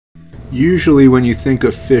Usually when you think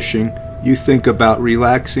of fishing, you think about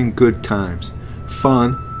relaxing good times,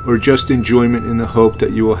 fun, or just enjoyment in the hope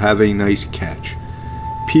that you will have a nice catch.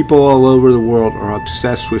 People all over the world are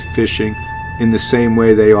obsessed with fishing in the same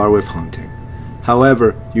way they are with hunting.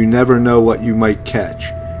 However, you never know what you might catch,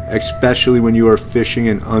 especially when you are fishing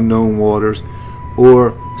in unknown waters,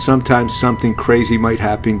 or sometimes something crazy might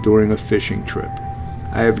happen during a fishing trip.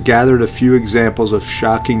 I have gathered a few examples of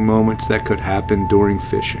shocking moments that could happen during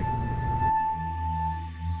fishing.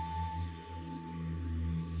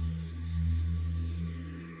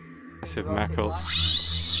 Massive mackerel.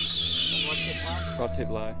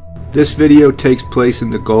 This video takes place in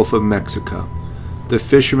the Gulf of Mexico. The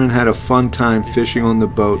fishermen had a fun time fishing on the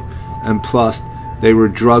boat, and plus they were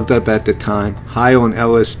drugged up at the time, high on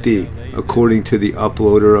LSD, according to the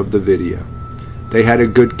uploader of the video. They had a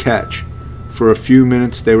good catch. For a few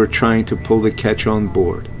minutes they were trying to pull the catch on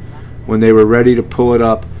board. When they were ready to pull it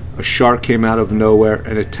up, a shark came out of nowhere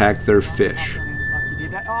and attacked their fish.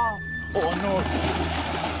 Oh no!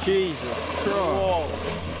 Jesus Christ!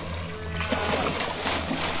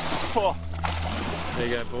 Oh. There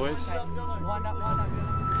you go, boys.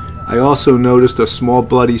 I also noticed a small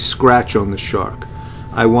bloody scratch on the shark.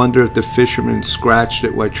 I wonder if the fisherman scratched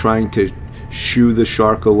it while trying to shoo the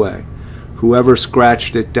shark away. Whoever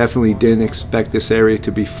scratched it definitely didn't expect this area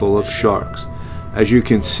to be full of sharks. As you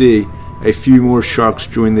can see, a few more sharks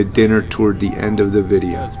joined the dinner toward the end of the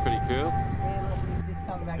video. That's pretty cool.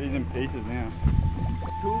 He's in pieces now.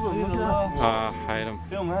 I hate him.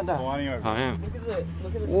 I am.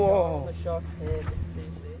 Whoa.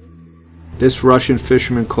 This Russian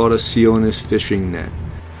fisherman caught a seal in his fishing net.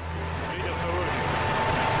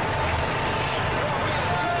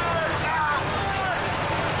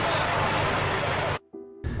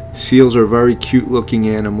 Seals are very cute looking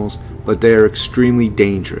animals, but they are extremely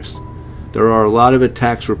dangerous. There are a lot of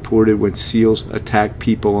attacks reported when seals attack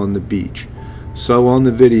people on the beach. So on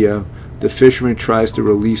the video, the fisherman tries to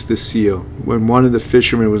release the seal. When one of the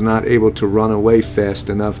fishermen was not able to run away fast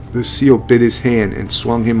enough, the seal bit his hand and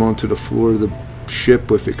swung him onto the floor of the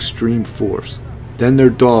ship with extreme force. Then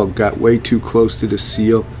their dog got way too close to the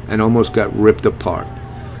seal and almost got ripped apart.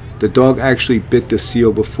 The dog actually bit the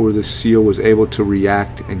seal before the seal was able to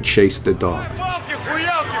react and chase the dog.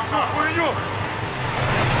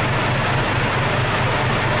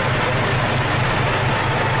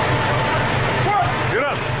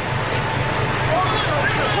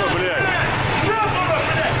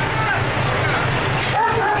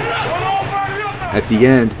 At the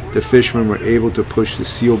end, the fishermen were able to push the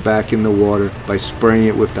seal back in the water by spraying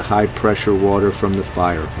it with the high pressure water from the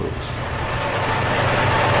fire hose.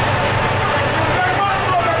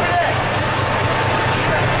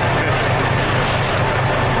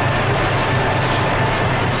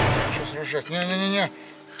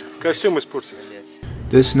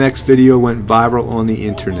 This next video went viral on the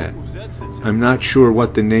internet. I'm not sure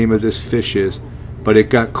what the name of this fish is, but it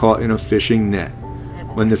got caught in a fishing net.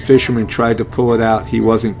 When the fisherman tried to pull it out, he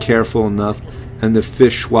wasn't careful enough, and the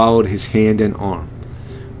fish swallowed his hand and arm.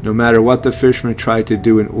 No matter what the fisherman tried to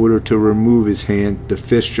do in order to remove his hand, the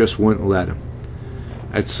fish just wouldn't let him.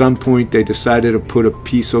 At some point, they decided to put a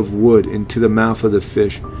piece of wood into the mouth of the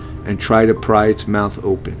fish and try to pry its mouth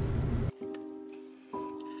open.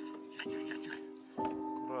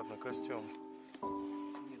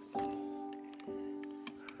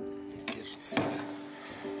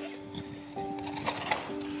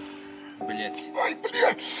 Ай,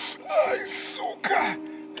 блядь! Ай, сука!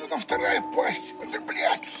 Там вторая пасть!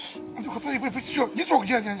 Блядь! Андрюха, подожди, все, не трогай,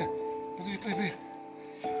 не. Подожди.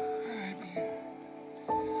 Ай, блядь.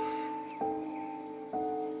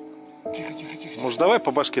 Тихо. Может, давай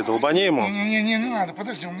по башке долбани ему? Не надо,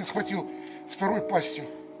 подожди, он меня схватил второй пастью.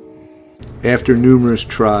 After numerous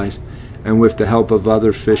tries, and with the help of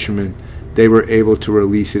other fishermen, they were able to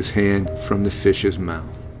release his hand from the fish's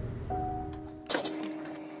mouth.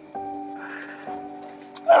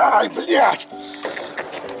 Ай, блядь!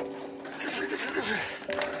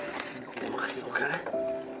 Ох, сука.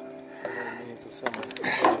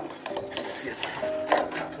 Пиздец.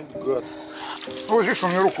 Гад. Ой, видишь,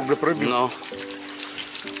 он мне руку, бля, пробил. Ну.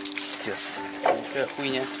 Пиздец. Какая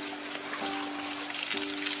хуйня.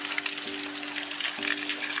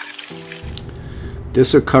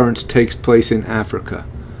 This occurrence takes place in Africa.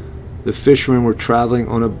 The fishermen were traveling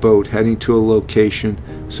on a boat heading to a location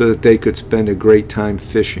so that they could spend a great time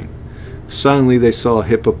fishing. Suddenly they saw a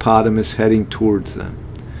hippopotamus heading towards them.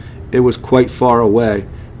 It was quite far away,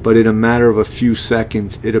 but in a matter of a few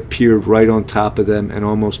seconds it appeared right on top of them and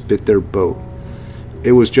almost bit their boat.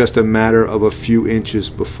 It was just a matter of a few inches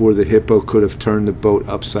before the hippo could have turned the boat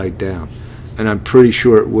upside down. and I'm pretty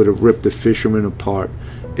sure it would have ripped the fisherman apart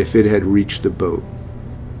if it had reached the boat.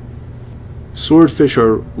 Swordfish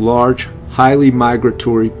are large, highly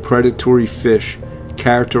migratory, predatory fish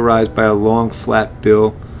characterized by a long, flat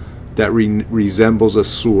bill that resembles a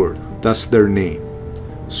sword, thus their name.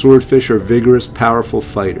 Swordfish are vigorous, powerful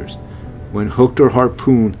fighters. When hooked or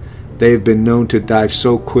harpooned, they have been known to dive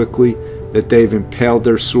so quickly that they've impaled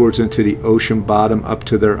their swords into the ocean bottom up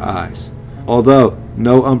to their eyes. Although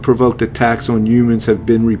no unprovoked attacks on humans have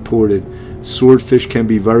been reported, swordfish can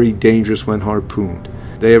be very dangerous when harpooned.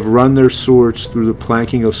 They have run their swords through the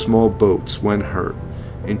planking of small boats when hurt.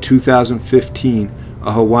 In 2015,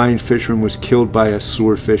 a Hawaiian fisherman was killed by a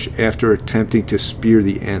swordfish after attempting to spear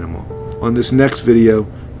the animal. On this next video,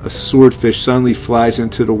 a swordfish suddenly flies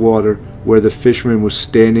into the water where the fisherman was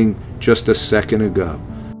standing just a second ago.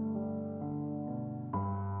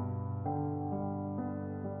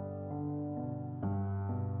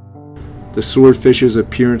 The swordfish's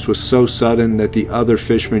appearance was so sudden that the other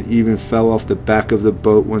fishermen even fell off the back of the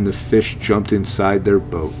boat when the fish jumped inside their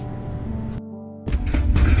boat.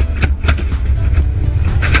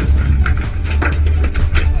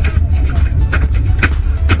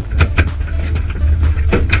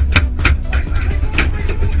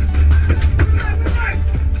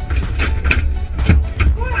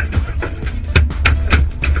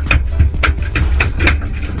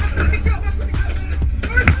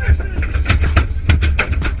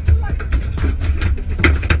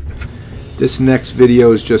 This next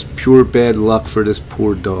video is just pure bad luck for this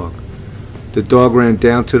poor dog. The dog ran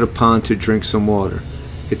down to the pond to drink some water.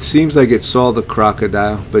 It seems like it saw the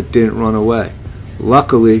crocodile but didn't run away.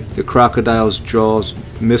 Luckily, the crocodile's jaws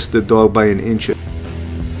missed the dog by an inch.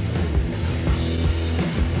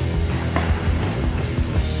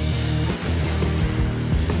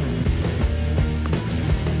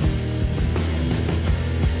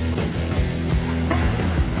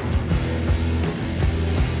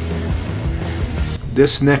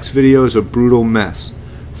 This next video is a brutal mess.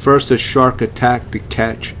 First, a shark attacked the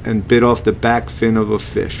catch and bit off the back fin of a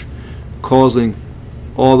fish, causing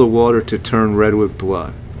all the water to turn red with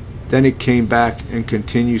blood. Then it came back and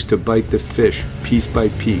continues to bite the fish piece by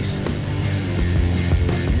piece.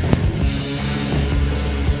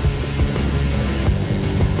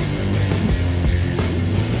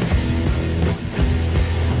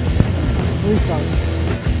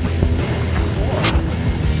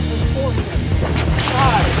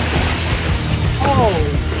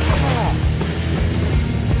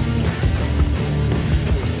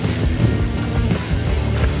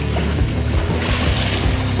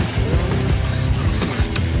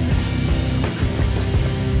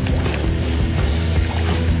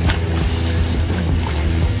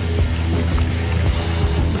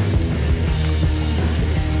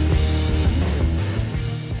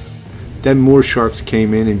 Then more sharks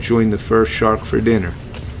came in and joined the first shark for dinner.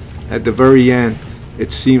 At the very end,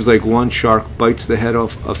 it seems like one shark bites the head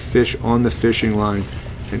off a fish on the fishing line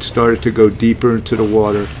and started to go deeper into the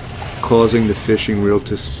water, causing the fishing reel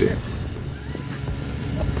to spin.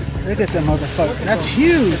 Look at that motherfucker. That's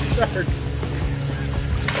huge. There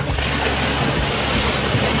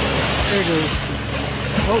it goes.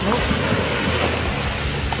 Oh, no.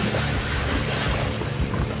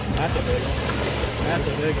 That's a big one. That's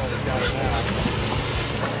a big one that's got it now.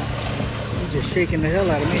 He's just shaking the hell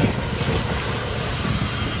out of me.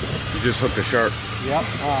 You just hooked a shark. Yep.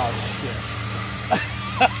 Oh, shit.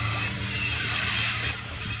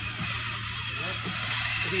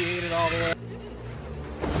 He ate it all the way.